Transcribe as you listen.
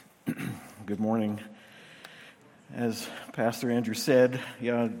Good morning. As Pastor Andrew said,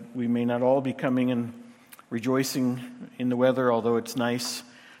 we may not all be coming and rejoicing in the weather, although it's nice,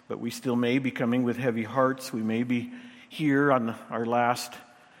 but we still may be coming with heavy hearts. We may be here on our last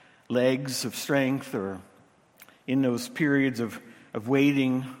legs of strength or in those periods of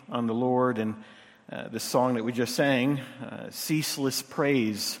waiting on the Lord. And this song that we just sang, Ceaseless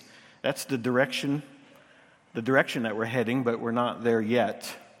Praise, that's the direction that we're heading, but we're not there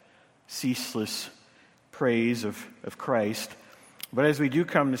yet. Ceaseless praise of Christ. But as we do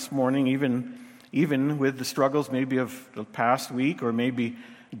come this morning, even with the struggles maybe of the past week, or maybe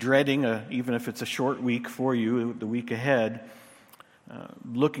dreading, even if it's a short week for you, the week ahead,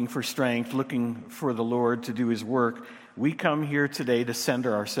 looking for strength, looking for the Lord to do His work, we come here today to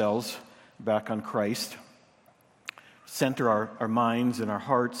center ourselves back on Christ, center our minds and our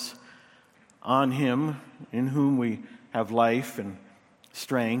hearts on Him, in whom we have life and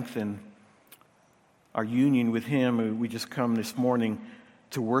strength and our union with Him. We just come this morning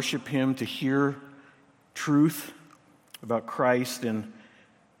to worship Him, to hear truth about Christ and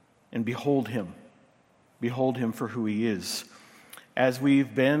behold Him for who He is. As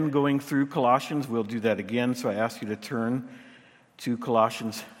we've been going through Colossians, we'll do that again, so I ask you to turn to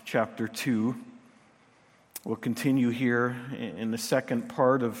Colossians chapter 2. We'll continue here in the second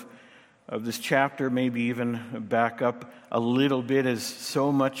part of this chapter, maybe even back up a little bit, as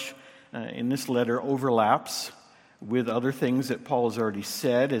so much in this letter overlaps with other things that Paul has already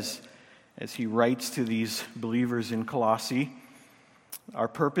said as he writes to these believers in Colossae. Our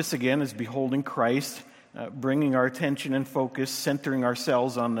purpose, again, is beholding Christ, bringing our attention and focus, centering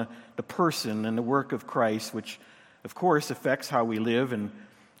ourselves on the person and the work of Christ, which, of course, affects how we live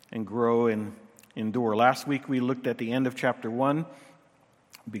and grow and endure. Last week, we looked at the end of chapter 1.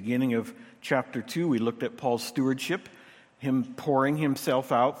 Beginning of chapter 2, we looked at Paul's stewardship, him pouring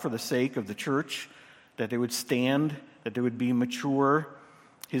himself out for the sake of the church, that they would stand, that they would be mature.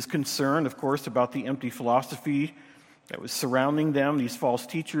 His concern, of course, about the empty philosophy that was surrounding them, these false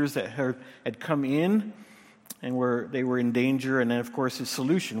teachers that had come in and they were in danger. And then, of course, his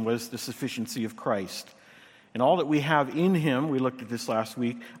solution was the sufficiency of Christ. And all that we have in Him, we looked at this last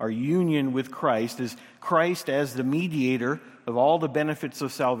week, our union with Christ, is Christ as the mediator of all the benefits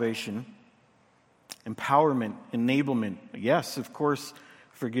of salvation, empowerment, enablement. Yes, of course,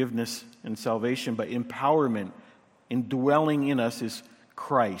 forgiveness and salvation, but empowerment, indwelling in us, is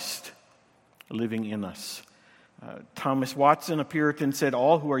Christ living in us. Thomas Watson, a Puritan, said,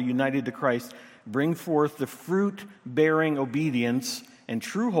 "All who are united to Christ bring forth the fruit-bearing obedience and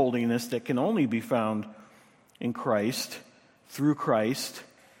true holiness that can only be found in Christ, through Christ,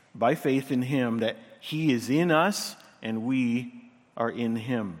 by faith in Him, that He is in us and we are in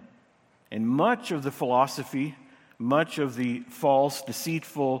Him." And much of the philosophy, much of the false,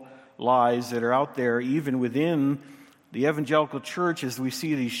 deceitful lies that are out there, even within the evangelical church, as we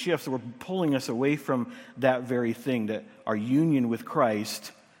see these shifts, we're pulling us away from that very thing, that our union with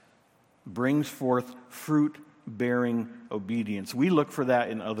Christ brings forth fruit-bearing obedience. We look for that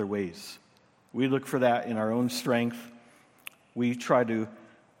in other ways. We look for that in our own strength. We try to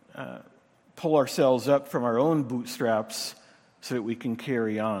pull ourselves up from our own bootstraps so that we can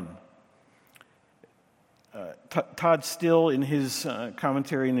carry on. Todd Still, in his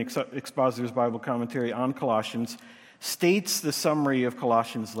commentary in the Expositor's Bible Commentary on Colossians, states the summary of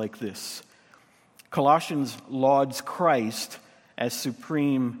Colossians like this: Colossians lauds Christ as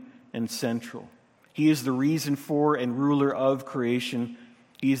supreme and central. He is the reason for and ruler of creation.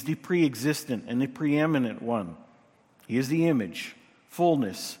 He is the pre-existent and the preeminent one. He is the image,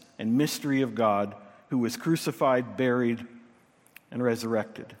 fullness, and mystery of God, who was crucified, buried, and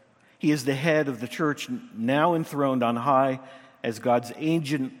resurrected. He is the head of the church, now enthroned on high as God's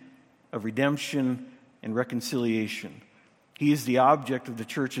agent of redemption and reconciliation. He is the object of the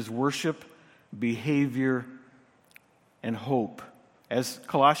church's worship, behavior, and hope. As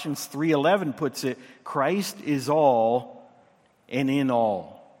Colossians 3:11 puts it, Christ is all and in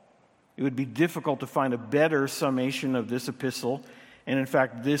all. It would be difficult to find a better summation of this epistle. And in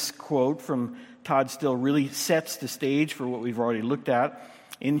fact, this quote from Todd Still really sets the stage for what we've already looked at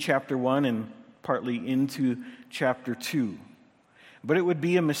in chapter 1 and partly into chapter 2. But it would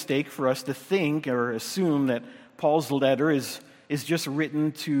be a mistake for us to think or assume that Paul's letter is just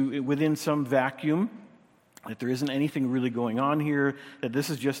written within some vacuum, that there isn't anything really going on here, that this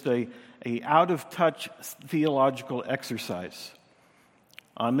is just a out-of-touch theological exercise.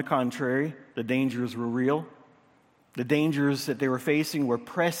 On the contrary, the dangers were real. The dangers that they were facing were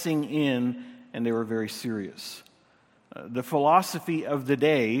pressing in, and they were very serious. The philosophy of the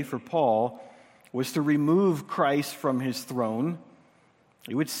day for Paul was to remove Christ from His throne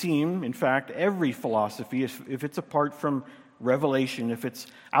It would seem, in fact, every philosophy, if it's apart from revelation, if it's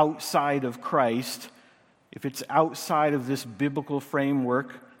outside of Christ, if it's outside of this biblical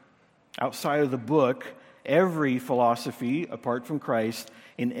framework, outside of the book, every philosophy, apart from Christ,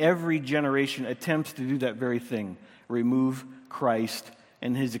 in every generation attempts to do that very thing, remove Christ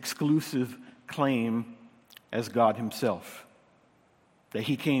and his exclusive claim as God himself. That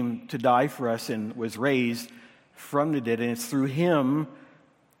he came to die for us and was raised from the dead, and it's through him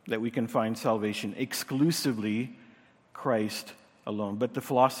that we can find salvation, exclusively Christ alone. But the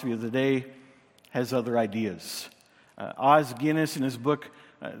philosophy of the day has other ideas. Os Guinness, in his book,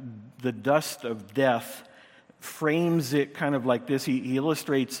 The Dust of Death, frames it kind of like this. He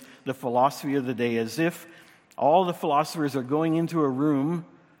illustrates the philosophy of the day as if all the philosophers are going into a room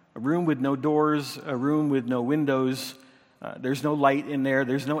with no doors, a room with no windows. There's no light in there.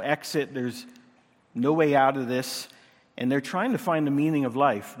 There's no exit. There's no way out of this. And they're trying to find the meaning of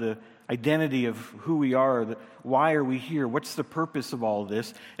life, the identity of who we are, why are we here, what's the purpose of all of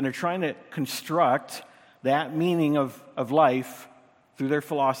this. And they're trying to construct that meaning of life through their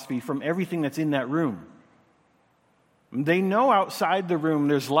philosophy from everything that's in that room. They know outside the room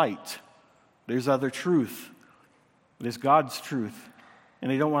there's light, there's other truth, there's God's truth,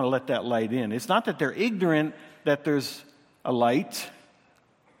 and they don't want to let that light in. It's not that they're ignorant that there's a light,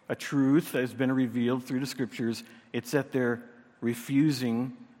 a truth that has been revealed through the Scriptures. It's that they're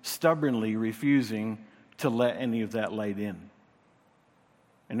stubbornly refusing to let any of that light in.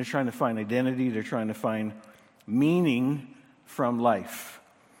 And they're trying to find identity, they're trying to find meaning from life.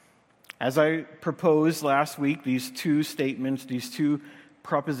 As I proposed last week, these two statements, these two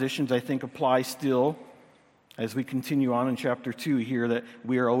propositions, I think apply still as we continue on in chapter 2 here, that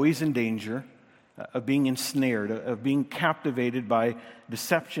we are always in danger of being ensnared, of being captivated by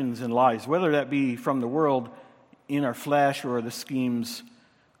deceptions and lies, whether that be from the world, in our flesh, or the schemes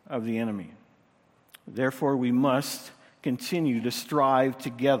of the enemy. Therefore, we must continue to strive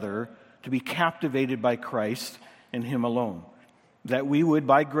together to be captivated by Christ and him alone, that we would,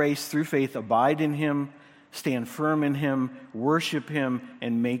 by grace through faith, abide in him, stand firm in him, worship him,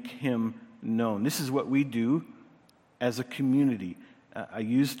 and make him known. This is what we do as a community. I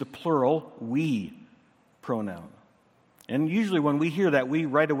use the plural, we pronoun. And usually when we hear that, we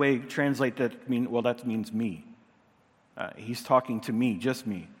right away translate that, that means me. He's talking to me, just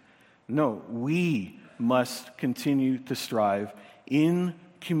me. No, we must continue to strive in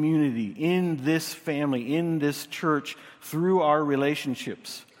community, in this family, in this church, through our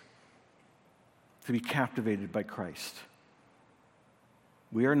relationships, to be captivated by Christ.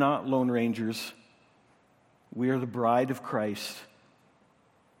 We are not lone rangers. We are the bride of Christ.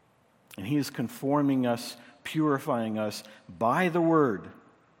 And he is conforming us, purifying us by the word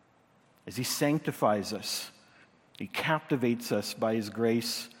as he sanctifies us. He captivates us by his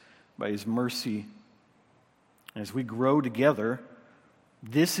grace, by his mercy. As we grow together,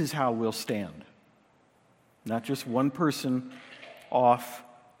 this is how we'll stand. Not just one person off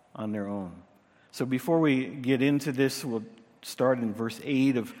on their own. So before we get into this, we'll start in verse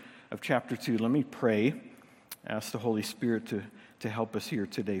 8 of chapter 2. Let me pray. Ask the Holy Spirit to help us here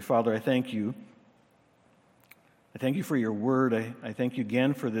today. Father, I thank you. I thank you for your word. I thank you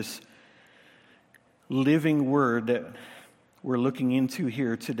again for this living word that we're looking into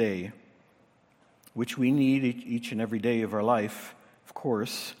here today, which we need each and every day of our life, of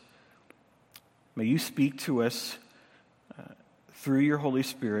course. May you speak to us through your Holy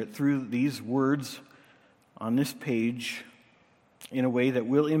Spirit, through these words on this page, in a way that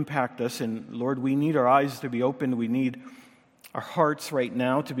will impact us. And Lord, we need our eyes to be opened. We need our hearts right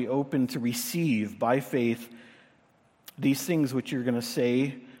now to be open to receive by faith these things which you're going to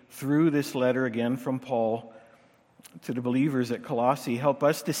say through this letter again from Paul to the believers at Colossae. Help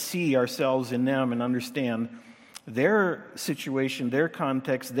us to see ourselves in them and understand their situation, their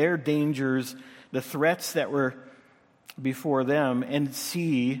context, their dangers, the threats that were before them, and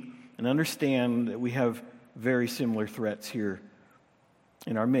see and understand that we have very similar threats here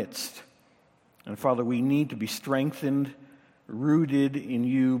in our midst. And Father, we need to be strengthened, rooted in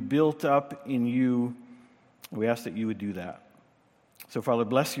you, built up in you. We ask that you would do that. So, Father,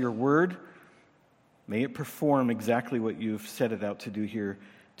 bless your word. May it perform exactly what you've set it out to do here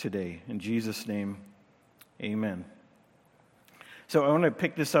today. In Jesus' name, amen. So I want to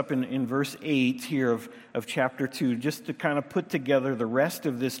pick this up in verse 8 here of chapter 2, just to kind of put together the rest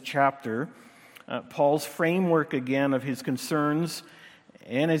of this chapter. Paul's framework again of his concerns,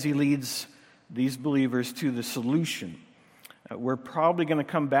 and as he leads these believers to the solution. We're probably going to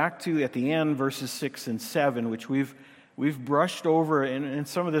come back to, at the end, verses 6 and 7, which we've brushed over, and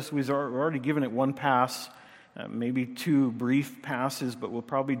some of this we've already given it one pass maybe 2 brief passes, but we'll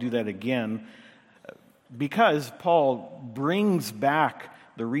probably do that again, because Paul brings back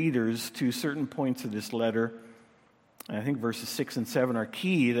the readers to certain points of this letter. And I think verses 6 and 7 are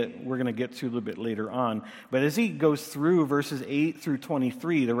key that we're going to get to a little bit later on. But as he goes through verses 8 through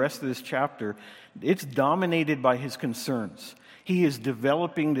 23, the rest of this chapter, it's dominated by his concerns. He is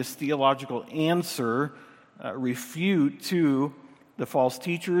developing this theological answer, refute to the false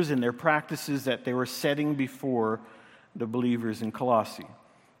teachers and their practices that they were setting before the believers in Colossae.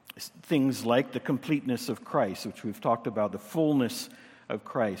 Things like the completeness of Christ, which we've talked about, the fullness of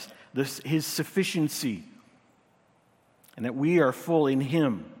Christ, his sufficiency, and that we are full in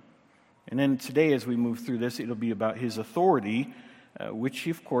him. And then today, as we move through this, it'll be about his authority, which,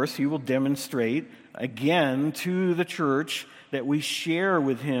 of course, he will demonstrate again to the church that we share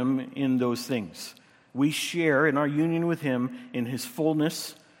with him in those things. We share in our union with him in his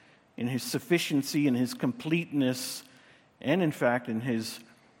fullness, in his sufficiency, in his completeness, and in fact in his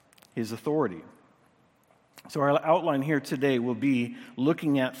authority. So our outline here today will be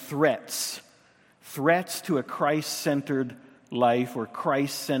looking at threats to a Christ-centered life or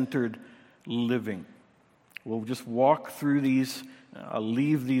Christ-centered living. We'll just walk through these. I'll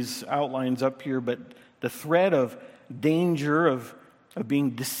leave these outlines up here, but the threat of danger of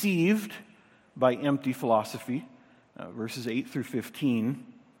being deceived by empty philosophy, verses 8 through 15,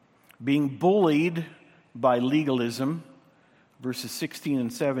 being bullied by legalism, verses 16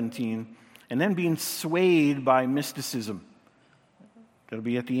 and 17, and then being swayed by mysticism. That'll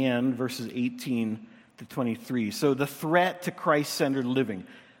be at the end, verses 18 to 23. So the threat to Christ-centered living,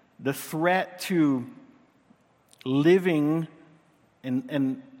 the threat to living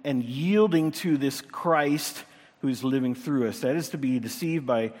and yielding to this Christ who's living through us. That is to be deceived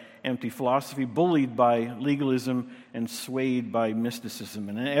by empty philosophy, bullied by legalism, and swayed by mysticism.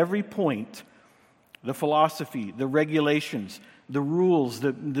 And at every point, the philosophy, the regulations, the rules,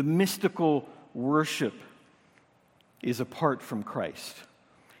 the mystical worship is apart from Christ.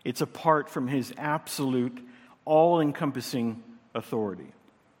 It's apart from his absolute, all-encompassing authority.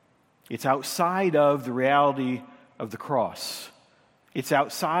 It's outside of the reality of the cross. It's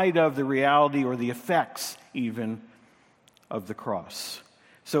outside of the reality or the effects even of the cross.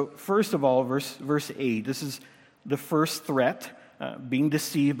 So first of all, verse 8, this is the first threat, being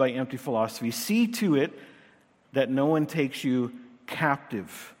deceived by empty philosophy. See to it that no one takes you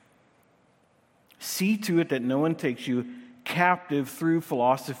captive. See to it that no one takes you captive through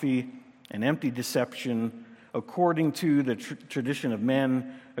philosophy and empty deception, according to the tradition of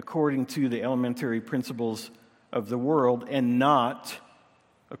men, according to the elementary principles of the world, and not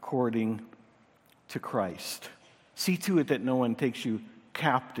according to Christ. See to it that no one takes you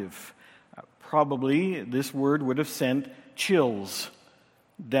captive. Probably this word would have sent chills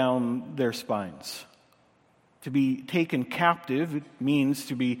down their spines. To be taken captive, it means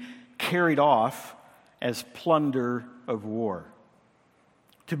to be carried off as plunder of war.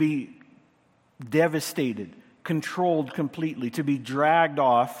 To be devastated, controlled completely, to be dragged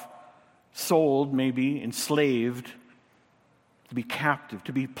off, sold, maybe enslaved, to be captive,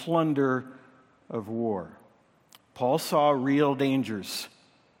 to be plunder of war. Paul saw real dangers.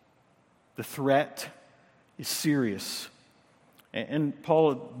 The threat is serious. And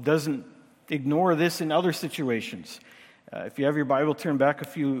Paul doesn't ignore this in other situations. If you have your Bible, turn back a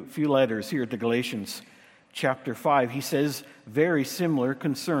few letters here to Galatians chapter 5. He says very similar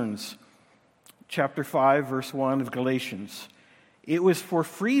concerns. Chapter 5, verse 1 of Galatians. It was for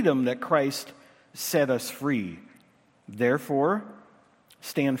freedom that Christ set us free. Therefore,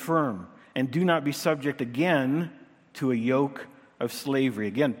 stand firm and do not be subject again to a yoke of slavery.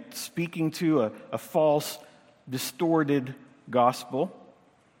 Again, speaking to a false, distorted gospel.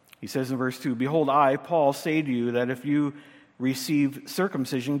 He says in verse 2, Behold, I, Paul, say to you that if you receive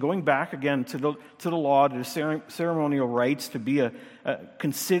circumcision, going back again to the law, to the ceremonial rites, to be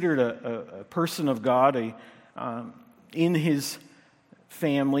considered a person of God, in his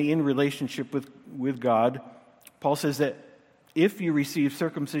family, in relationship with God, Paul says that if you receive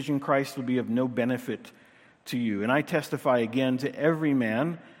circumcision, Christ will be of no benefit to you. And I testify again to every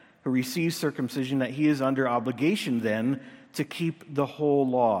man who receives circumcision that he is under obligation then to keep the whole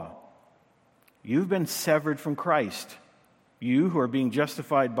law. You've been severed from Christ. You who are being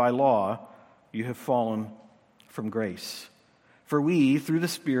justified by law, you have fallen from grace. For we, through the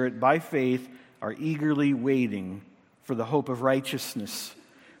Spirit, by faith, are eagerly waiting for the hope of righteousness.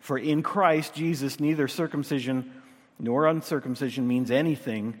 For in Christ Jesus, neither circumcision nor uncircumcision means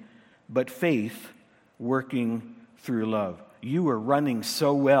anything, but faith working through love. You are running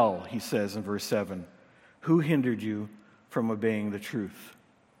so well, he says in verse 7. Who hindered you from obeying the truth?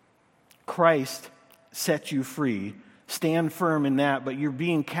 Christ set you free. Stand firm in that, but you're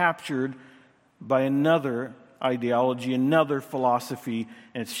being captured by another ideology, another philosophy,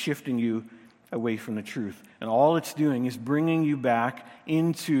 and it's shifting you away from the truth. And all it's doing is bringing you back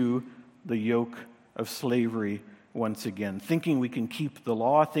into the yoke of slavery once again, thinking we can keep the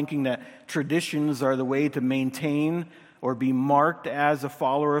law, thinking that traditions are the way to maintain or be marked as a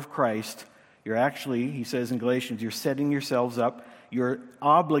follower of Christ. You're actually, he says in Galatians, you're setting yourselves up. You're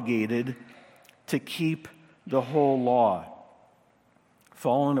obligated to keep the whole law.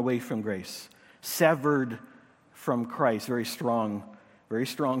 Fallen away from grace. Severed from Christ. Very strong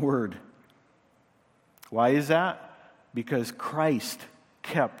word. Why is that? Because Christ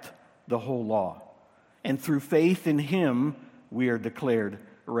kept the whole law. And through faith in him, we are declared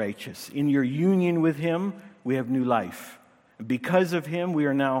righteous. In your union with him, we have new life. Because of him, we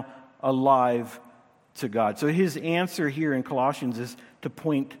are now alive to God. So his answer here in Colossians is to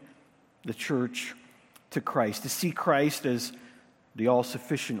point the church to Christ, to see Christ as the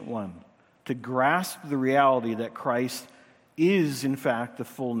all-sufficient one, to grasp the reality that Christ is, in fact, the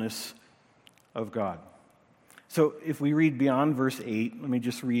fullness of God. So if we read beyond verse 8, let me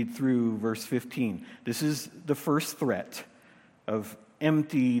just read through verse 15. This is the first threat of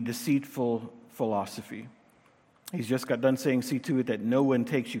empty, deceitful philosophy. He's just got done saying, see to it that no one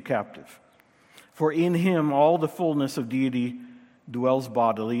takes you captive. For in him all the fullness of deity dwells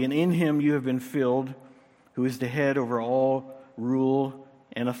bodily, and in him you have been filled, who is the head over all rule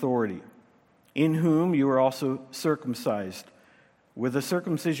and authority, in whom you are also circumcised, with a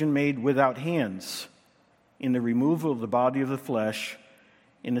circumcision made without hands, in the removal of the body of the flesh,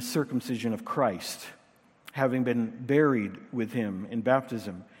 in the circumcision of Christ, having been buried with him in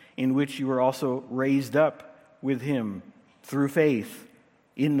baptism, in which you were also raised up with him through faith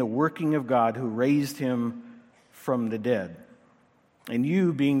in the working of God who raised him from the dead. And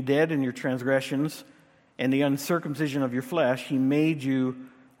you, being dead in your transgressions and the uncircumcision of your flesh, he made you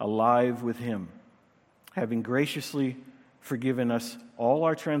alive with him, having graciously forgiven us all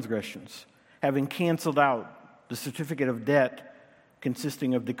our transgressions, having canceled out the certificate of debt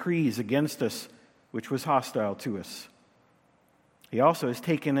consisting of decrees against us, which was hostile to us. He also has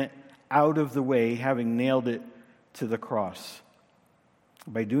taken it out of the way, having nailed it to the cross.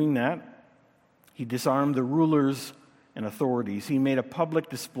 By doing that, he disarmed the rulers and authorities. He made a public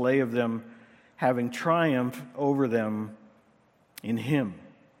display of them, having triumphed over them in him,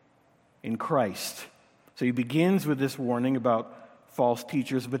 in Christ. So he begins with this warning about false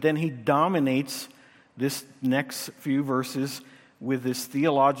teachers, but then he dominates this next few verses with this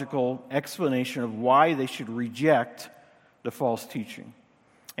theological explanation of why they should reject the false teaching.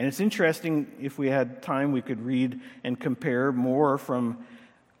 And it's interesting, if we had time, we could read and compare more from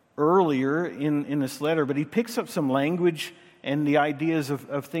earlier in this letter, but he picks up some language and the ideas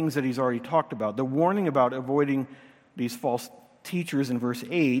of things that he's already talked about. The warning about avoiding these false teachers in verse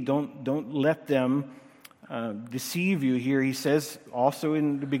 8, don't let them deceive you here. He says also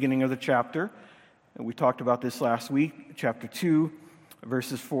in the beginning of the chapter, and we talked about this last week, chapter 2,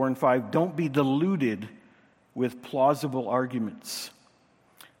 verses 4 and 5, don't be deluded with plausible arguments.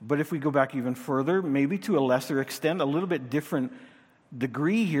 But if we go back even further, maybe to a lesser extent, a little bit different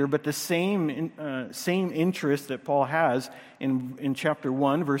degree here, but the same interest that Paul has in chapter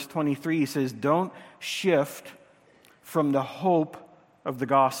 1, verse 23, he says, don't shift from the hope of the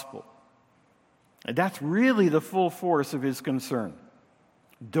gospel. And that's really the full force of his concern.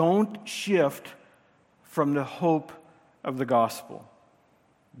 Don't shift from the hope of the gospel.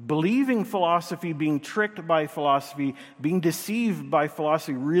 Believing philosophy, being tricked by philosophy, being deceived by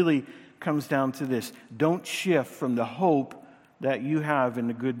philosophy really comes down to this. Don't shift from the hope that you have in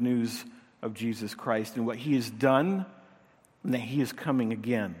the good news of Jesus Christ and what he has done and that he is coming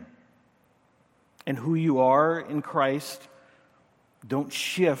again. And who you are in Christ, don't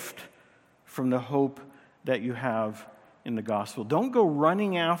shift from the hope that you have in the gospel. Don't go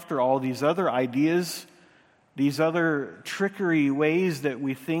running after all these other ideas, these other trickery ways that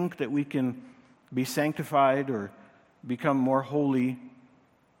we think that we can be sanctified or become more holy.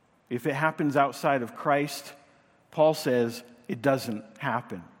 If it happens outside of Christ, Paul says it doesn't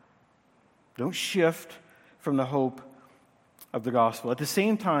happen. Don't shift from the hope of the gospel. At the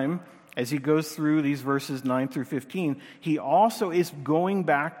same time, as he goes through these verses 9 through 15, he also is going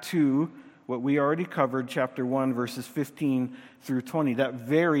back to what we already covered, chapter 1, verses 15 through 20, that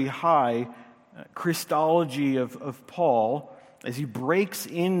very high Christology of Paul, as he breaks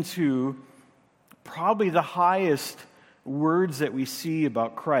into probably the highest words that we see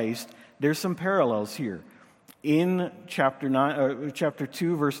about Christ. There's some parallels here. In chapter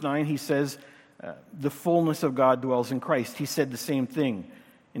 2, verse 9, he says, the fullness of God dwells in Christ. He said the same thing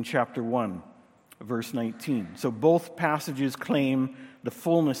in chapter 1, verse 19. So both passages claim the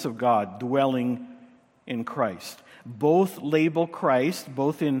fullness of God dwelling in Christ. Both label Christ,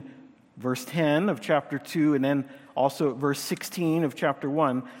 both in verse 10 of chapter 2 and then also verse 16 of chapter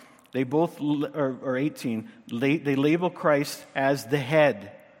 1, they both, or 18, they label Christ as the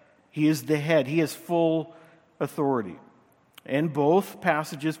head. He is the head. He has full authority. And both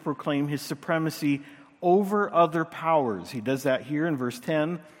passages proclaim his supremacy over other powers. He does that here in verse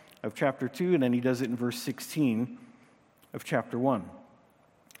 10 of chapter 2, and then he does it in verse 16 of chapter 1.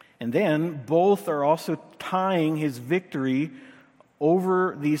 And then both are also tying his victory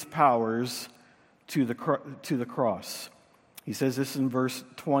over these powers to the cross. He says this in verse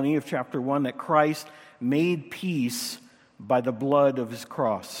 20 of chapter 1, that Christ made peace by the blood of his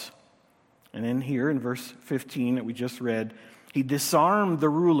cross. And then here in verse 15 that we just read, he disarmed the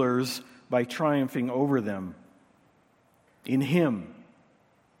rulers by triumphing over them in him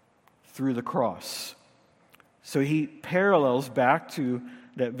through the cross. So he parallels back to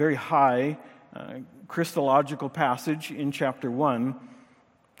that very high Christological passage in chapter 1,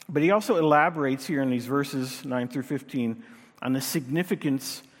 but he also elaborates here in these verses 9 through 15 on the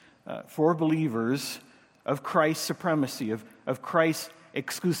significance for believers of Christ's supremacy, of Christ's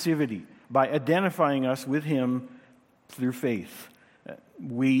exclusivity, by identifying us with him through faith.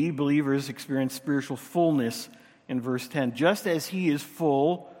 We, believers, experience spiritual fullness in verse 10. Just as he is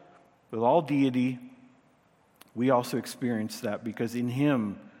full with all deity, we also experience that because in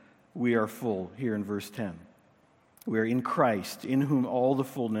him we are full, here in verse 10. We are in Christ, in whom all the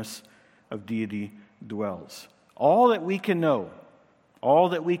fullness of deity dwells. All that we can know, all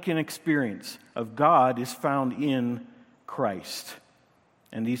that we can experience of God is found in Christ.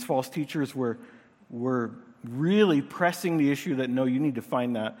 And these false teachers were really pressing the issue that, no, you need to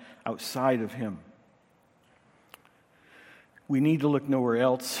find that outside of him. We need to look nowhere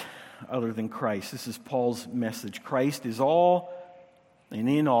else other than Christ. This is Paul's message. Christ is all and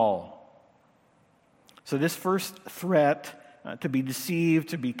in all. So this first threat to be deceived,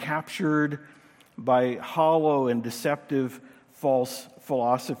 to be captured by hollow and deceptive false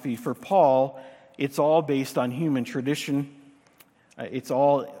philosophy, for Paul, it's all based on human tradition. It's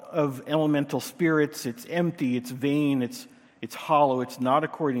all of elemental spirits. It's empty. It's vain. It's hollow. It's not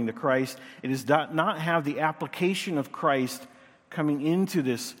according to Christ. It does not have the application of Christ coming into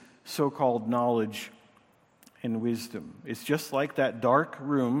this so-called knowledge and wisdom. It's just like that dark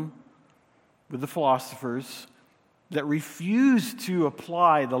room with the philosophers that refuse to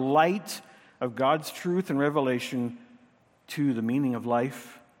apply the light of God's truth and revelation to the meaning of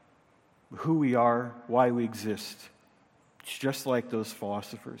life, who we are, why we exist. It's just like those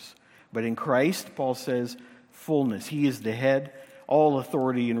philosophers. But in Christ, Paul says, fullness. He is the head. All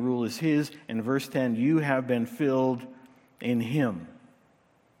authority and rule is his. In verse 10, you have been filled in him.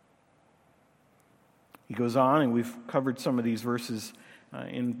 He goes on, and we've covered some of these verses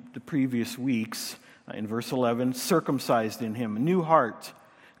in the previous weeks. In verse 11, circumcised in him, a new heart,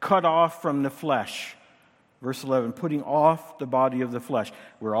 cut off from the flesh. Verse 11, putting off the body of the flesh.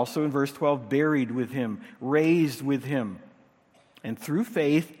 We're also in verse 12, buried with him, raised with him. And through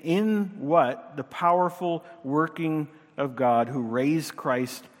faith in what? The powerful working of God who raised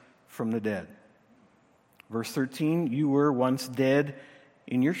Christ from the dead. Verse 13, you were once dead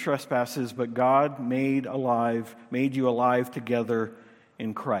in your trespasses, but God made you alive together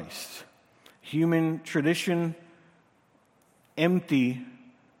in Christ. Human tradition, empty,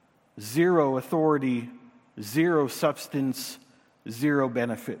 zero authority, zero substance, zero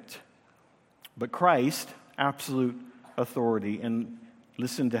benefit. But Christ, absolute authority. And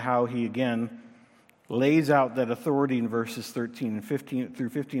listen to how he again lays out that authority in verses 13 and 15 through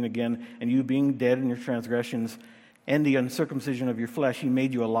 15 again. And you being dead in your transgressions and the uncircumcision of your flesh, he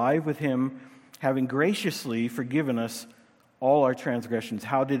made you alive with him, having graciously forgiven us all our transgressions.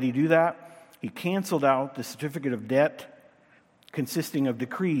 How did he do that? He canceled out the certificate of debt consisting of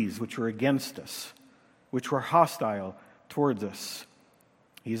decrees which were against us, which were hostile towards us.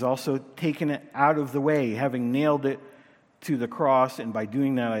 He's also taken it out of the way, having nailed it to the cross, and by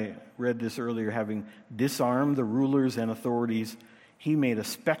doing that, I read this earlier, having disarmed the rulers and authorities, he made a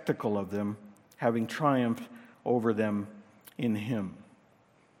spectacle of them, having triumphed over them in him.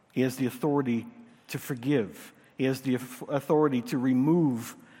 He has the authority to forgive. He has the authority to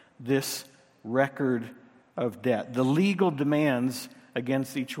remove this record of debt, the legal demands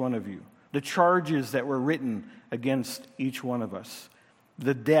against each one of you, the charges that were written against each one of us,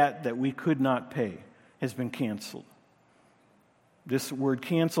 the debt that we could not pay has been canceled. This word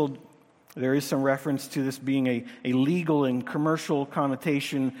canceled, there is some reference to this being a legal and commercial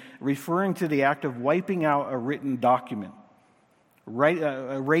connotation referring to the act of wiping out a written document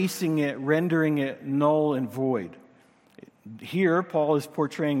erasing it, rendering it null and void. Here, Paul is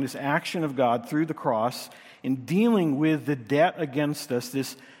portraying this action of God through the cross in dealing with the debt against us,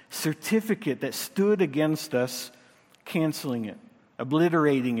 this certificate that stood against us, canceling it,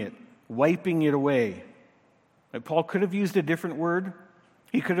 obliterating it, wiping it away. Paul could have used a different word.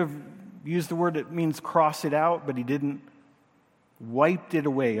 He could have used the word that means cross it out, but he didn't. Wiped it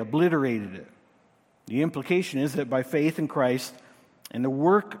away, obliterated it. The implication is that by faith in Christ and the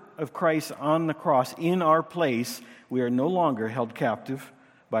work of Christ on the cross in our place, we are no longer held captive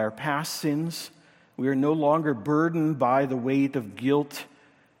by our past sins. We are no longer burdened by the weight of guilt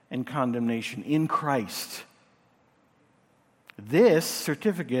and condemnation in Christ. This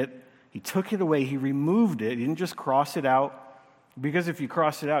certificate, he took it away, he removed it. He didn't just cross it out, because if you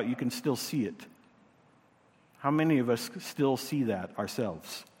cross it out, you can still see it. How many of us still see that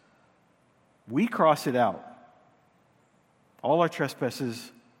ourselves? We cross it out. All our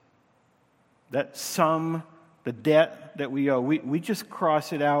trespasses, that sum, the debt that we owe, we just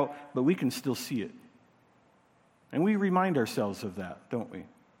cross it out, but we can still see it. And we remind ourselves of that, don't we?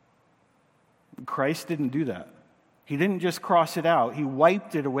 Christ didn't do that. He didn't just cross it out. He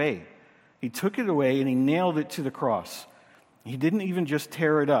wiped it away. He took it away and he nailed it to the cross. He didn't even just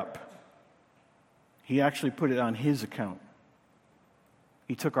tear it up. He actually put it on his account.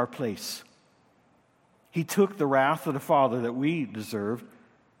 He took our place. He took the wrath of the Father that we deserved,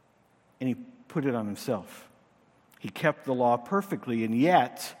 and he put it on himself. He kept the law perfectly, and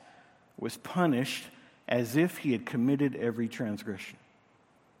yet was punished as if he had committed every transgression.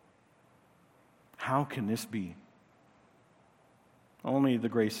 How can this be? Only the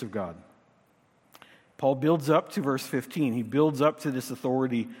grace of God. Paul builds up to verse 15. He builds up to this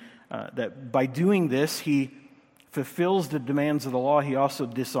authority that by doing this, he fulfills the demands of the law. He also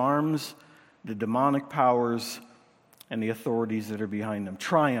disarms the demonic powers and the authorities that are behind them.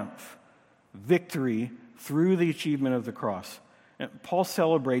 Triumph, victory through the achievement of the cross. And Paul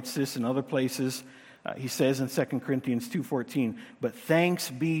celebrates this in other places. He says in 2 Corinthians 2:14, "But thanks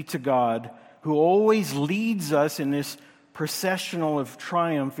be to God who always leads us in this processional of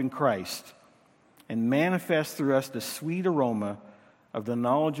triumph in Christ and manifests through us the sweet aroma of the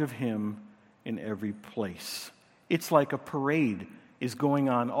knowledge of him in every place." It's like a parade is going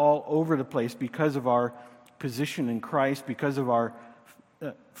on all over the place because of our position in Christ, because of our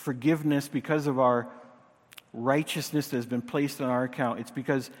forgiveness, because of our righteousness that has been placed on our account. It's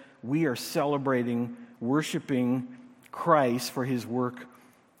because we are celebrating, worshiping Christ for his work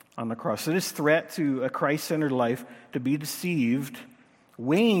on the cross. So this threat to a Christ-centered life, to be deceived,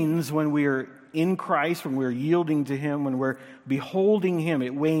 wanes when we are in Christ, when we're yielding to him, when we're beholding him.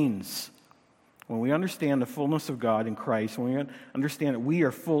 It wanes. When we understand the fullness of God in Christ, when we understand that we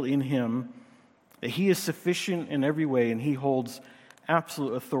are full in him, that he is sufficient in every way, and he holds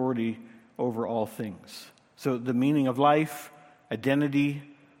absolute authority over all things. So the meaning of life, identity,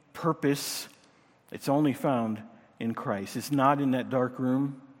 purpose, it's only found in Christ. It's not in that dark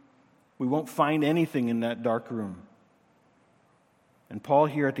room. We won't find anything in that dark room. And Paul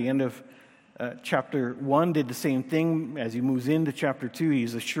here at the end of chapter 1 did the same thing. As he moves into chapter 2,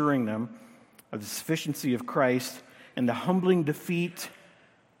 he's assuring them of the sufficiency of Christ and the humbling defeat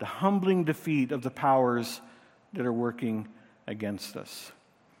of the powers that are working against us.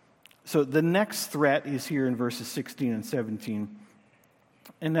 So the next threat is here in verses 16 and 17,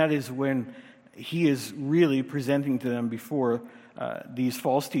 and that is when he is really presenting to them before these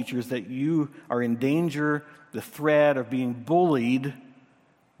false teachers that you are in danger, the threat of being bullied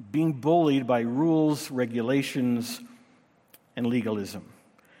by rules, regulations, and legalism.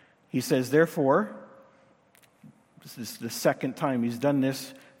 He says, therefore, this is the second time he's done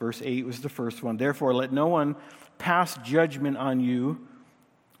this. Verse 8 was the first one. Therefore, let no one pass judgment on you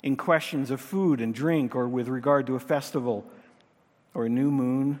in questions of food and drink, or with regard to a festival, or a new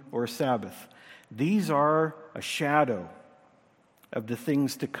moon, or a Sabbath. These are a shadow of the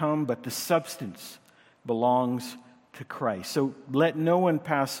things to come, but the substance belongs to Christ. So let no one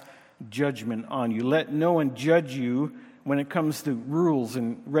pass judgment on you. Let no one judge you when it comes to rules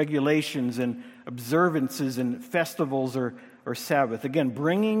and regulations and observances and festivals or Sabbath. Again,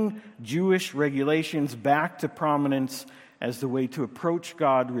 bringing Jewish regulations back to prominence as the way to approach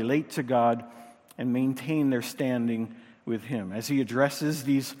God, relate to God, and maintain their standing with him. As he addresses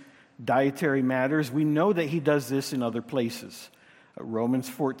these dietary matters, we know that he does this in other places. Romans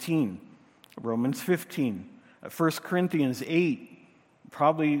 14, Romans 15, 1 Corinthians 8,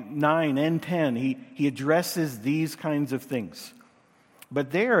 probably 9 and 10, he addresses these kinds of things. But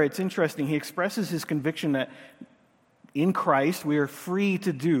there, it's interesting, he expresses his conviction that in Christ, we are free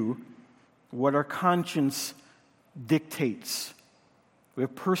to do what our conscience dictates. We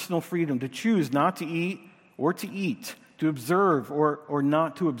have personal freedom to choose not to eat or to eat, to observe or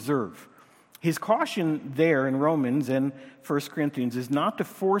not to observe. His caution there in Romans and 1 Corinthians is not to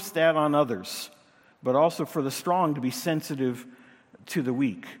force that on others, but also for the strong to be sensitive to the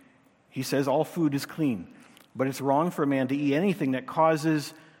weak. He says all food is clean, but it's wrong for a man to eat anything that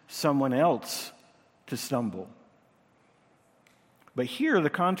causes someone else to stumble. But here, the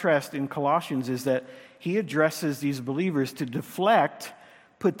contrast in Colossians is that he addresses these believers to deflect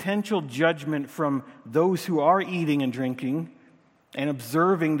potential judgment from those who are eating and drinking and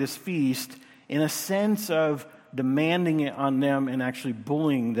observing this feast in a sense of demanding it on them and actually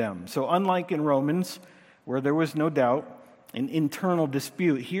bullying them. So unlike in Romans, where there was no doubt an internal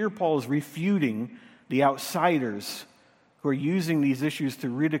dispute, here Paul is refuting the outsiders who are using these issues to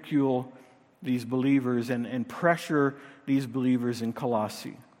ridicule these believers and pressure these believers in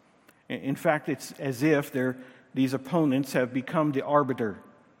Colossae. In fact, it's as if these opponents have become the arbiter.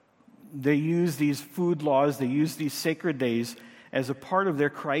 They use these food laws, they use these sacred days as a part of their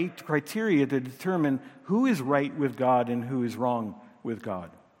criteria to determine who is right with God and who is wrong with God.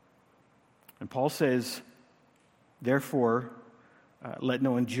 And Paul says, therefore, let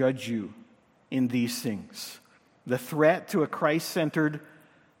no one judge you in these things. The threat to a Christ-centered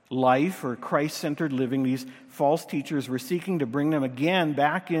life or Christ-centered living, these false teachers were seeking to bring them again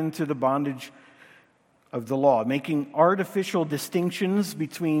back into the bondage of the law, making artificial distinctions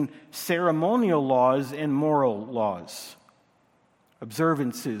between ceremonial laws and moral laws.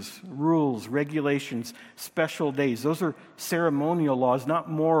 Observances, rules, regulations, special days. Those are ceremonial laws, not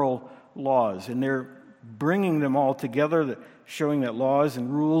moral laws. And they're bringing them all together, showing that laws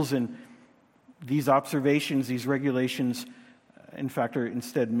and rules and these observations, these regulations, in fact, are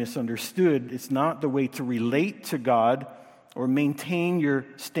instead misunderstood. It's not the way to relate to God or maintain your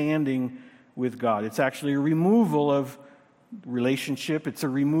standing with God. It's actually a removal of relationship. It's a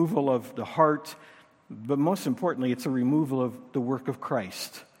removal of the heart. But most importantly, it's a removal of the work of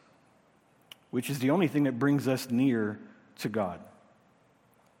Christ, which is the only thing that brings us near to God.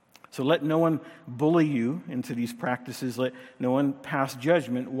 So let no one bully you into these practices. Let no one pass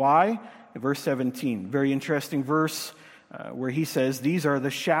judgment. Why? Verse 17, very interesting verse where he says, these are the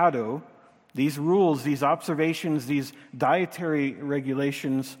shadow, these rules, these observations, these dietary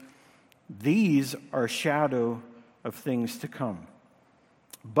regulations, these are shadow of things to come.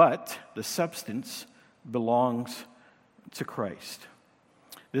 But the substance belongs to Christ.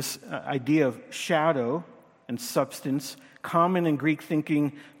 This idea of shadow and substance, common in Greek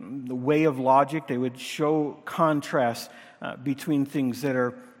thinking, the way of logic, they would show contrast between things that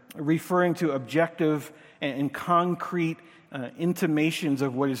are referring to objective and concrete intimations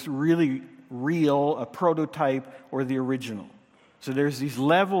of what is really real, a prototype, or the original. So there's these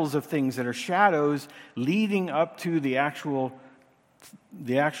levels of things that are shadows leading up to the actual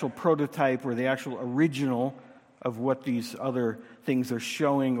prototype or the actual original of what these other things are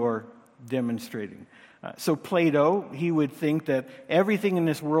showing or demonstrating. So Plato, he would think that everything in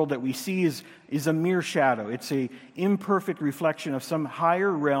this world that we see is a mere shadow. It's an imperfect reflection of some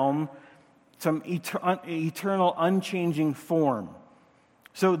higher realm, some eternal, unchanging form.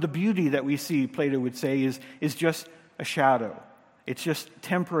 So the beauty that we see, Plato would say, is just a shadow. It's just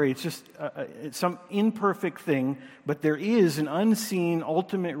temporary. It's just it's some imperfect thing, but there is an unseen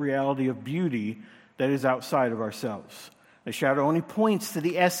ultimate reality of beauty that is outside of ourselves. The shadow only points to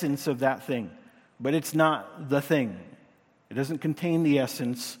the essence of that thing, but it's not the thing. It doesn't contain the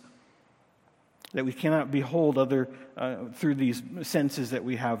essence that we cannot behold through these senses that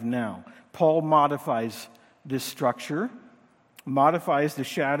we have now. Paul modifies this structure, modifies the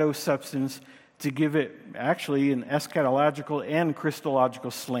shadow substance to give it actually an eschatological and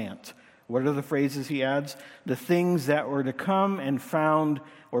Christological slant. What are the phrases he adds? The things that were to come and found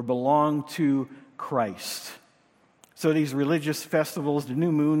or belong to Christ. So these religious festivals, the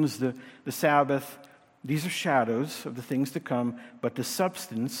new moons, the Sabbath, these are shadows of the things to come, but the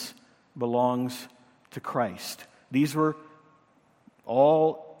substance belongs to Christ. These were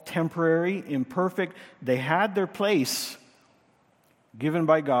all temporary, imperfect. They had their place given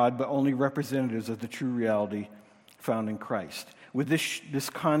by God, but only representatives of the true reality found in Christ. With this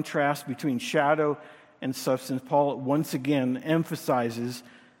contrast between shadow and substance, Paul once again emphasizes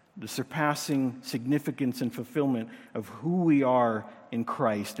the surpassing significance and fulfillment of who we are in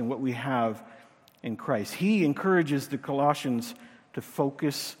Christ and what we have in Christ. He encourages the Colossians to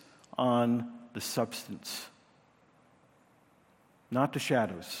focus on the substance, not the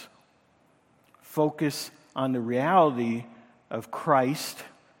shadows. Focus on the reality of Christ,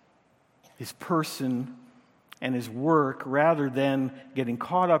 his person, and his work, rather than getting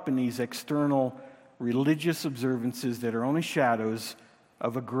caught up in these external religious observances that are only shadows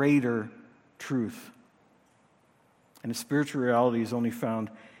of a greater truth. And the spiritual reality is only found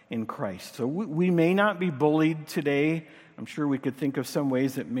in Christ. So we may not be bullied today. I'm sure we could think of some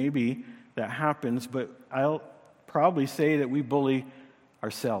ways that maybe that happens, but I'll probably say that we bully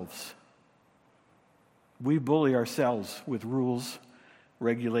ourselves. We bully ourselves with rules,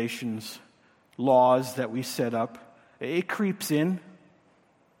 regulations, laws that we set up. It creeps in.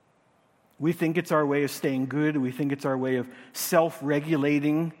 We think it's our way of staying good. We think it's our way of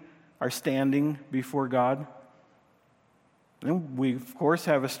self-regulating our standing before God. And we, of course,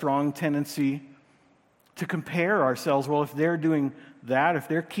 have a strong tendency to compare ourselves. Well, if they're doing that, if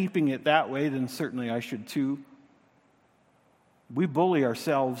they're keeping it that way, then certainly I should too. We bully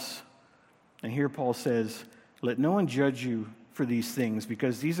ourselves. And here Paul says, let no one judge you for these things,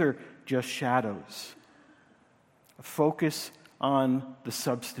 because these are just shadows. Focus on the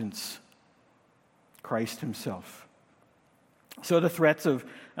substance, Christ himself. So the threats of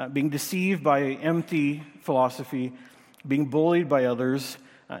being deceived by empty philosophy, being bullied by others,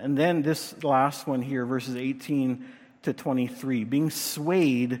 and then this last one here, verses 18 to 23, being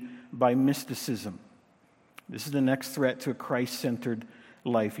swayed by mysticism. This is the next threat to a Christ-centered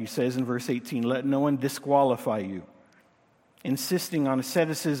life. He says in verse 18, let no one disqualify you, insisting on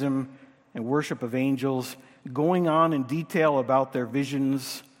asceticism and worship of angels, going on in detail about their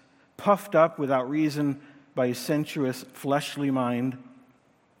visions, puffed up without reason by a sensuous fleshly mind,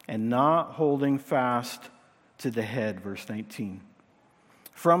 and not holding fast to the head, verse 19,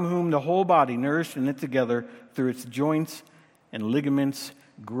 from whom the whole body, nourished and knit together through its joints and ligaments,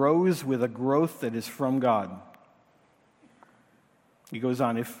 grows with a growth that is from God. He goes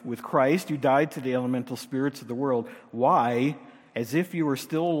on, if with Christ you died to the elemental spirits of the world, why, as if you were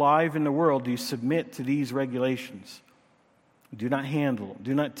still alive in the world, do you submit to these regulations? Do not handle,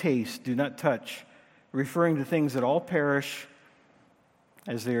 do not taste, do not touch, referring to things that all perish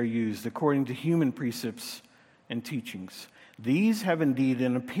as they are used, according to human precepts and teachings. These have indeed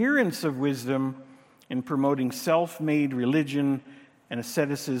an appearance of wisdom in promoting self-made religion and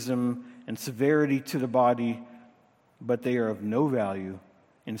asceticism and severity to the body, but they are of no value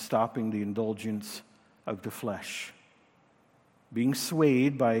in stopping the indulgence of the flesh. Being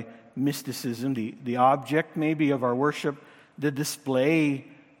swayed by mysticism, the object maybe of our worship, the display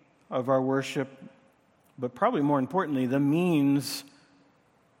of our worship, but probably more importantly, the means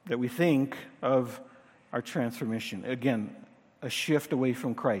that we think of our transformation. Again, a shift away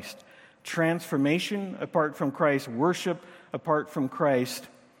from Christ. Transformation apart from Christ, worship apart from Christ,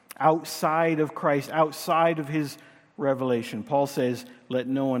 outside of his revelation. Paul says, let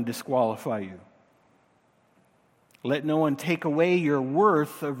no one disqualify you. Let no one take away your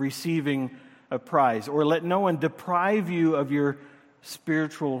worth of receiving a prize, or let no one deprive you of your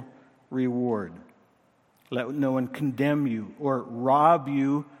spiritual reward. Let no one condemn you or rob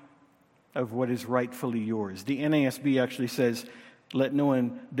you of what is rightfully yours. The NASB actually says, let no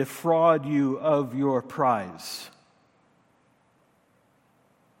one defraud you of your prize.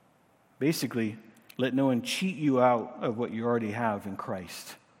 Basically, let no one cheat you out of what you already have in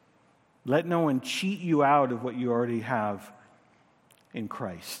Christ. Let no one cheat you out of what you already have in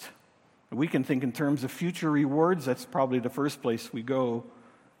Christ. We can think in terms of future rewards. That's probably the first place we go.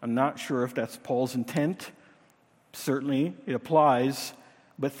 I'm not sure if that's Paul's intent. Certainly, it applies.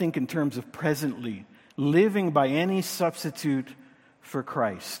 But think in terms of presently, living by any substitute for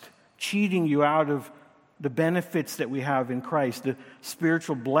Christ, cheating you out of the benefits that we have in Christ, the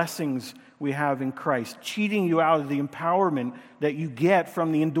spiritual blessings we have in Christ, cheating you out of the empowerment that you get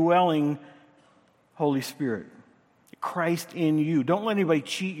from the indwelling Holy Spirit. Christ in you. Don't let anybody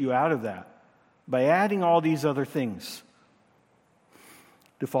cheat you out of that by adding all these other things.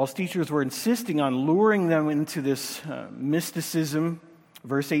 The false teachers were insisting on luring them into this mysticism.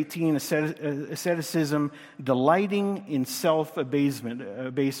 Verse 18, asceticism, delighting in self-abasement.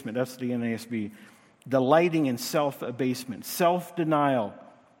 That's the NASB. Delighting in self-abasement, self-denial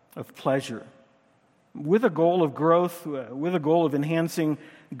of pleasure, with a goal of growth, with a goal of enhancing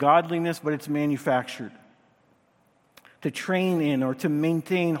godliness, but it's manufactured. To train in or to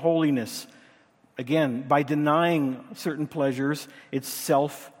maintain holiness, again, by denying certain pleasures, it's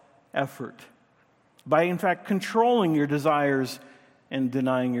self-effort. By, in fact, controlling your desires and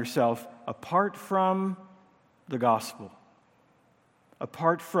denying yourself apart from the gospel,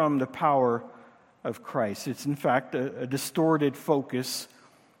 apart from the power of Christ. It's, in fact, a distorted focus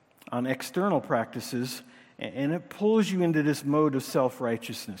on external practices, and it pulls you into this mode of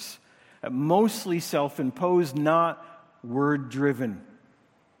self-righteousness, mostly self-imposed, not word-driven.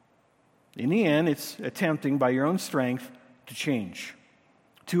 In the end, it's attempting by your own strength to change,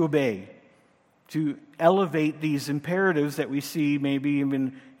 to obey, to elevate these imperatives that we see maybe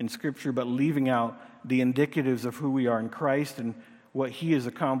even in Scripture, but leaving out the indicatives of who we are in Christ and what He has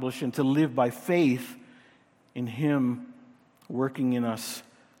accomplished, and to live by faith in Him working in us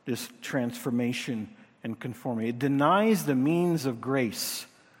this transformation and conformity. It denies the means of grace.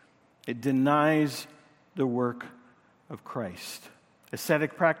 It denies the work of Christ.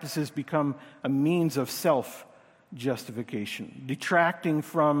 Ascetic practices become a means of self-justification, detracting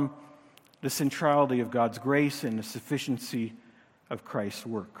from the centrality of God's grace and the sufficiency of Christ's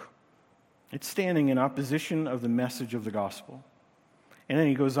work. It's standing in opposition of the message of the gospel. And then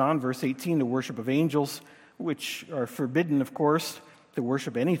he goes on, verse 18, the worship of angels, which are forbidden, of course, to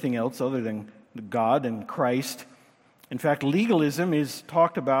worship anything else other than God and Christ. In fact, legalism is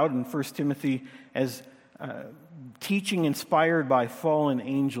talked about in 1 Timothy as teaching inspired by fallen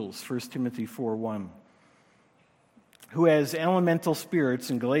angels, 1 Timothy 4:1, who as elemental spirits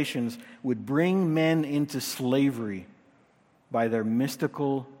in Galatians would bring men into slavery by their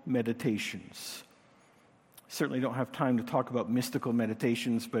mystical meditations. Certainly don't have time to talk about mystical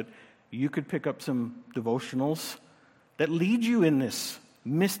meditations, but you could pick up some devotionals that lead you in this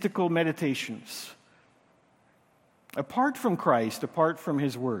mystical meditations. Apart from Christ, apart from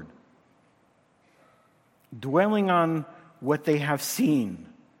His Word, dwelling on what they have seen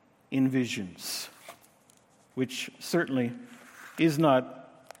in visions, which certainly is not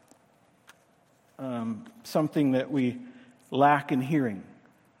something that we lack in hearing.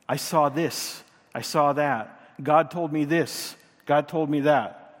 I saw this, I saw that, God told me this, God told me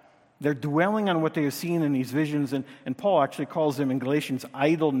that. They're dwelling on what they have seen in these visions, and Paul actually calls them in Galatians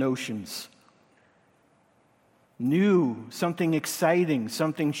idle notions. New, something exciting,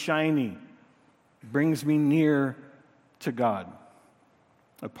 something shiny brings me near to God.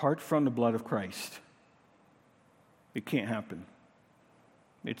 Apart from the blood of Christ, it can't happen.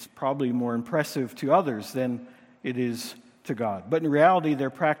 It's probably more impressive to others than it is to God. But in reality, their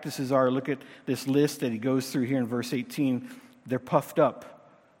practices are, look at this list that he goes through here in verse 18, they're puffed up,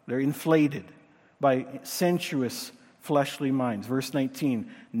 they're inflated by sensuous fleshly minds. Verse 19,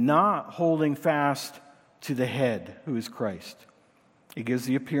 not holding fast to the head, who is Christ. It gives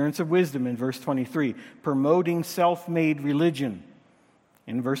the appearance of wisdom in verse 23, promoting self-made religion.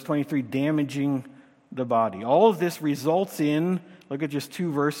 In verse 23, damaging the body. All of this results in, look at just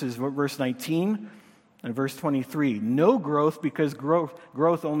two verses, verse 19 and verse 23. No growth, because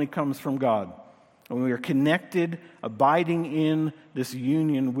growth only comes from God. And we are connected, abiding in this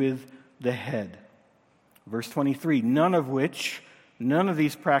union with the head. Verse 23, none of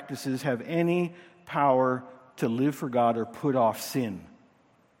these practices have any power to live for God or put off sin.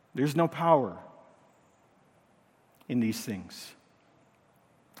 There's no power in these things.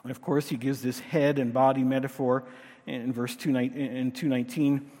 And of course, he gives this head and body metaphor in verse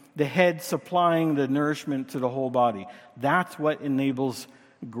 2:19, the head supplying the nourishment to the whole body. That's what enables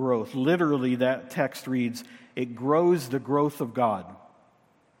growth. Literally, that text reads, it grows the growth of God,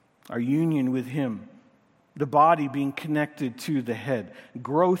 our union with Him, the body being connected to the head.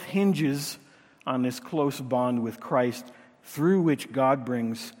 Growth hinges on this close bond with Christ, through which God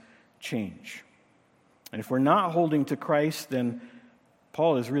brings change. And if we're not holding to Christ, then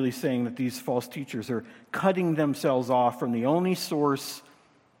Paul is really saying that these false teachers are cutting themselves off from the only source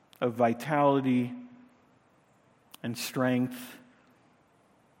of vitality and strength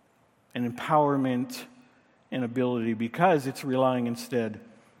and empowerment and ability, because it's relying instead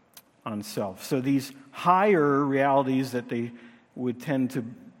on self. So these higher realities that they would tend to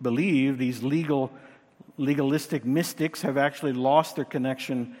believe, these legalistic mystics, have actually lost their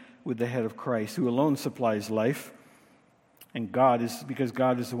connection with the head of Christ, who alone supplies life. And because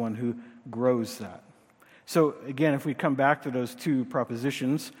God is the one who grows that. So again, if we come back to those two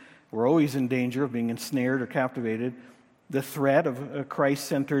propositions, we're always in danger of being ensnared or captivated. The threat of a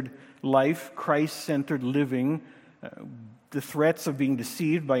Christ-centered life, Christ-centered living, the threats of being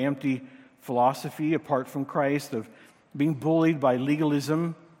deceived by empty philosophy apart from Christ, of being bullied by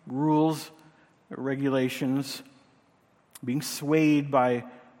legalism, rules, regulations, being swayed by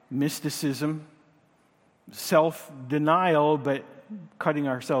mysticism, self-denial, but cutting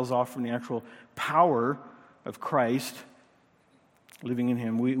ourselves off from the actual power of Christ, living in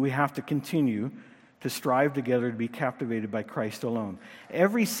Him. We have to continue to strive together to be captivated by Christ alone.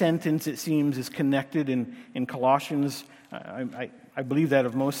 Every sentence, it seems, is connected in Colossians. I believe that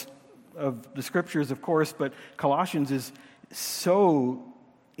of most of the Scriptures, of course, but Colossians is so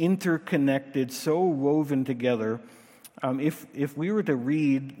interconnected, so woven together. If we were to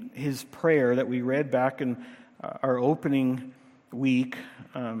read his prayer that we read back in our opening week,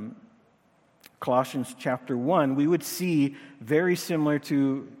 Colossians chapter 1, we would see very similar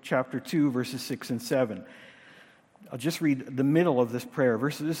to chapter 2, verses 6 and 7. I'll just read the middle of this prayer.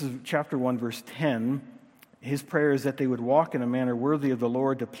 This is chapter 1, verse 10. His prayer is that they would walk in a manner worthy of the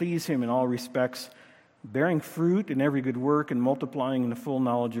Lord, to please Him in all respects, bearing fruit in every good work and multiplying in the full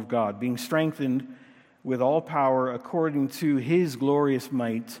knowledge of God, being strengthened with all power according to His glorious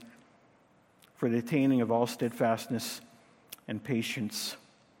might, for the attaining of all steadfastness and patience.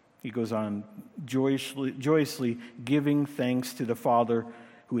 He goes on, joyously giving thanks to the Father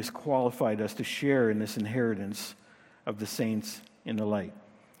who has qualified us to share in this inheritance of the saints in the light.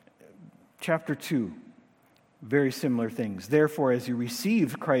 Chapter 2, very similar things. Therefore, as you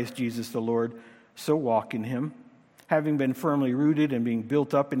received Christ Jesus the Lord, so walk in Him, having been firmly rooted and being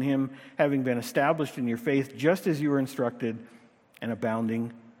built up in Him, having been established in your faith, just as you were instructed, and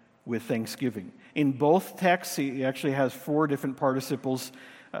abounding with thanksgiving. In both texts, he actually has 4 different participles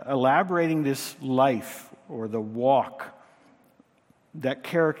elaborating this life or the walk that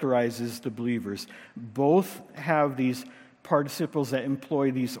characterizes the believers. Both have these participles that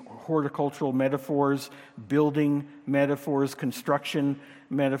employ these horticultural metaphors, building metaphors, construction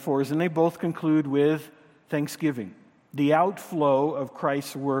metaphors, and they both conclude with thanksgiving, the outflow of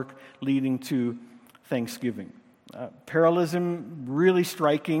Christ's work leading to thanksgiving. Parallelism, really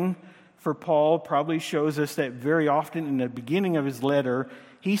striking for Paul, probably shows us that very often in the beginning of his letter,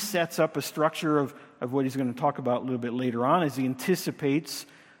 he sets up a structure of what he's going to talk about a little bit later on as he anticipates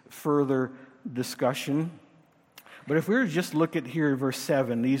further discussion. But if we were to just look at here verse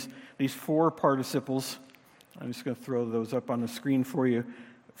 7, these 4 participles, I'm just going to throw those up on the screen for you.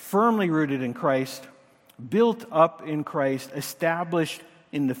 Firmly rooted in Christ, built up in Christ, established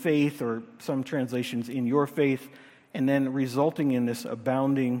in the faith, or some translations in your faith, and then resulting in this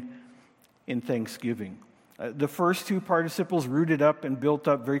abounding in thanksgiving. The first 2 participles, rooted up and built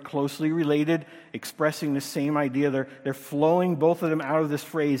up, very closely related, expressing the same idea. They're flowing, both of them, out of this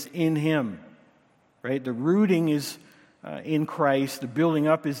phrase, in Him. Right? The rooting is in Christ. The building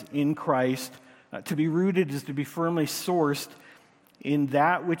up is in Christ. To be rooted is to be firmly sourced in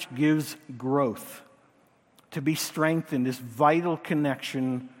that which gives growth. To be strengthened, this vital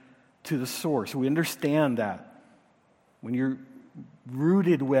connection to the source. We understand that. When you're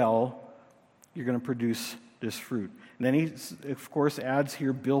rooted well, you're going to produce this fruit. And then he, of course, adds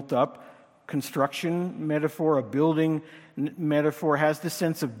here built up. Construction metaphor, a building metaphor, has the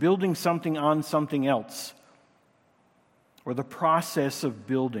sense of building something on something else, or the process of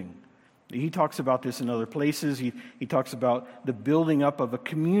building. He talks about this in other places. He talks about the building up of a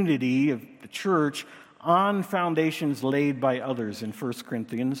community, of the church, on foundations laid by others in 1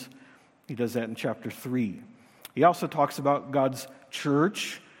 Corinthians. He does that in chapter 3. He also talks about God's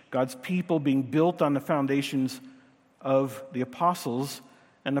church, God's people being built on the foundations of the apostles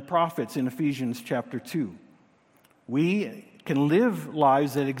and the prophets in Ephesians chapter 2. We can live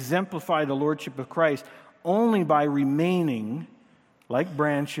lives that exemplify the lordship of Christ only by remaining like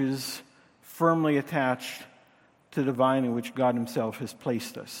branches firmly attached to the vine in which God Himself has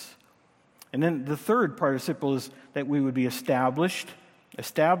placed us. And then the third participle is that we would be established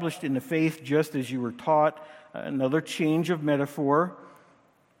in the faith just as you were taught. Another change of metaphor.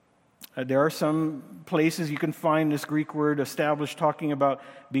 There are some places you can find this Greek word established talking about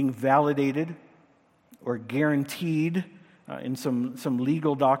being validated or guaranteed in some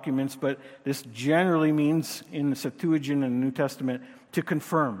legal documents, but this generally means in the Septuagint and the New Testament to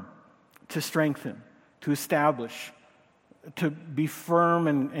confirm, to strengthen, to establish, to be firm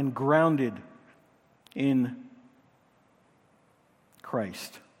and grounded in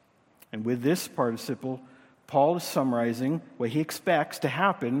Christ. And with this participle, Paul is summarizing what he expects to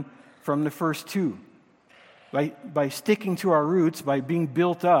happen from the first 2. By sticking to our roots, by being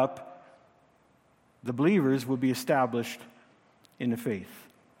built up, the believers will be established in the faith.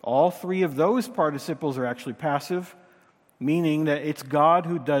 All 3 of those participles are actually passive, meaning that it's God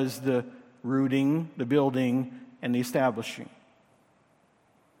who does the rooting, the building, and the establishing.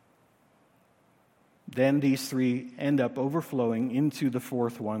 Then these 3 end up overflowing into the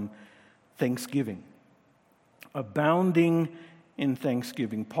 4th one, thanksgiving. Abounding in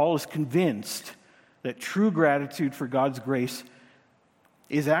thanksgiving. Paul is convinced that true gratitude for God's grace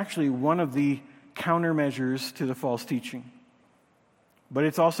is actually one of the countermeasures to the false teaching. But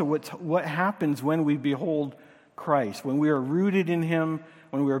it's also what happens when we behold Christ, when we are rooted in Him,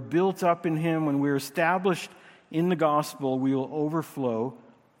 when we are built up in Him, when we are established in the gospel, we will overflow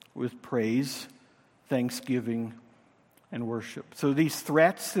with praise, thanksgiving, and worship. So these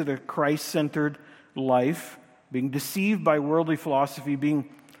threats to the Christ-centered life, being deceived by worldly philosophy, being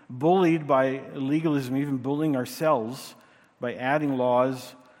bullied by legalism, even bullying ourselves by adding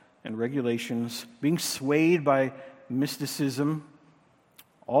laws and regulations, being swayed by mysticism,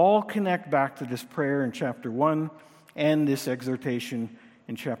 all connect back to this prayer in chapter 1 and this exhortation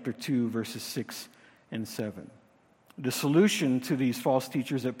in chapter 2, verses 6 and 7. The solution to these false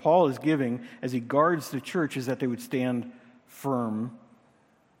teachers that Paul is giving as he guards the church is that they would stand firm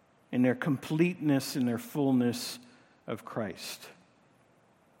in their completeness, in their fullness of Christ.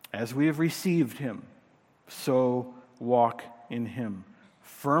 As we have received him, so walk in him.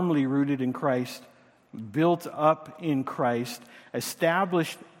 Firmly rooted in Christ, built up in Christ,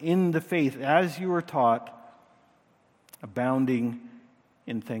 established in the faith as you were taught, abounding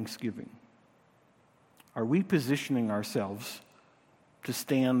in thanksgiving. Are we positioning ourselves to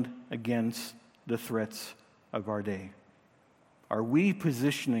stand against the threats of our day? Are we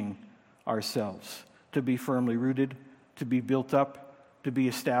positioning ourselves to be firmly rooted, to be built up, to be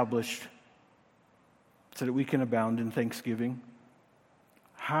established, so that we can abound in thanksgiving?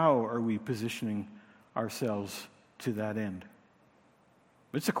 How are we positioning ourselves to that end?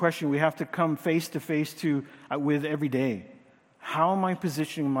 It's a question we have to come face to face with every day. How am I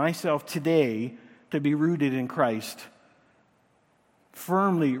positioning myself today to be rooted in Christ,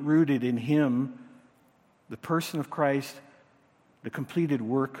 firmly rooted in him, the person of Christ, the completed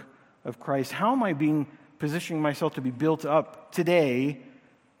work of Christ? How am I positioning myself to be built up today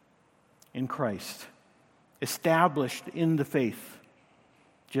in Christ, established in the faith,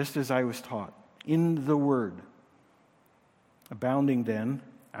 just as I was taught, in the Word, abounding then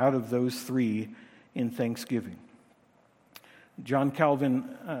out of those three in thanksgiving? John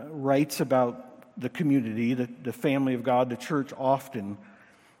Calvin writes about the community, the family of God, the church often.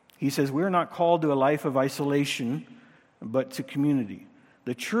 He says, we're not called to a life of isolation, but to community.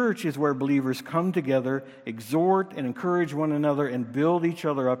 The church is where believers come together, exhort and encourage one another, and build each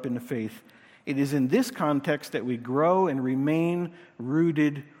other up in the faith. It is in this context that we grow and remain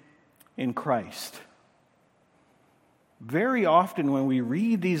rooted in Christ. Very often when we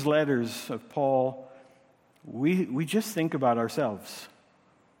read these letters of Paul, we just think about ourselves.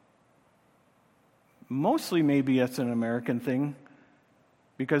 Mostly maybe it's an American thing,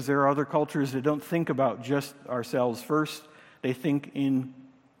 because there are other cultures that don't think about just ourselves first. They think in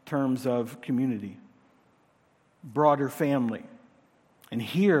terms of community, broader family. And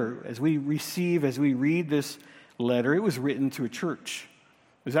here, as we read this letter, it was written to a church.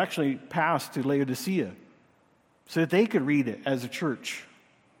 It was actually passed to Laodicea so that they could read it as a church.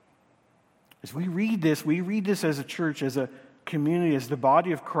 As we read this as a church, as a community, as the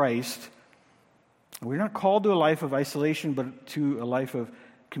body of Christ. We're not called to a life of isolation, but to a life of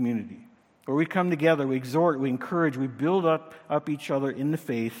community, where we come together, we exhort, we encourage, we build up each other in the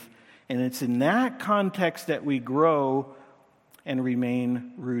faith, and it's in that context that we grow and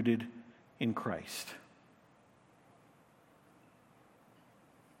remain rooted in Christ.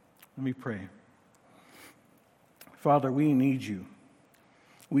 Let me pray. Father, we need you.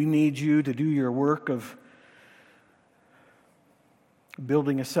 We need you to do your work of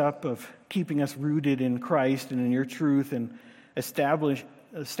building us up, of keeping us rooted in Christ and in your truth, and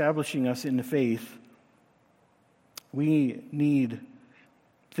establishing us in the faith. We need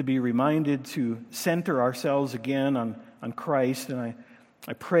to be reminded to center ourselves again on Christ, and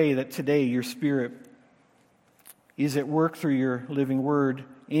I pray that today your Spirit is at work through your living word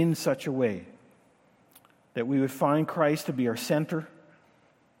in such a way that we would find Christ to be our center,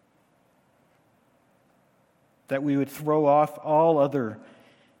 that we would throw off all other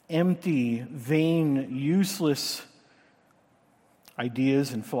empty, vain, useless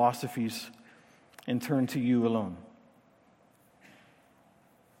ideas and philosophies and turn to you alone.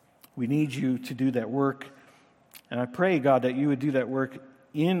 We need you to do that work, and I pray, God, that you would do that work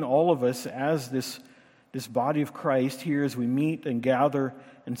in all of us as this body of Christ here, as we meet and gather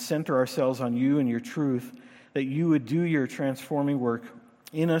and center ourselves on you and your truth, that you would do your transforming work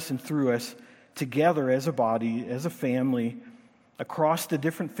in us and through us, together as a body, as a family, across the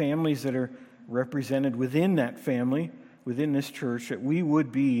different families that are represented within that family, within this church, that we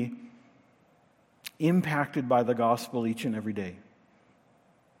would be impacted by the gospel each and every day.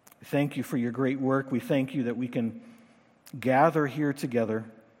 Thank you for your great work. We thank you that we can gather here together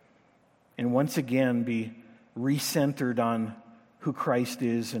and once again be recentered on who Christ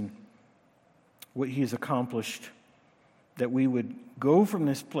is and what he has accomplished, that we would go from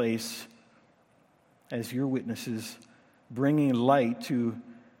this place as your witnesses, bringing light to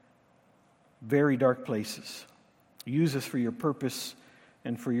very dark places. Use us for your purpose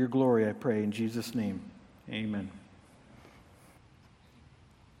and for your glory, I pray in Jesus' name. Amen.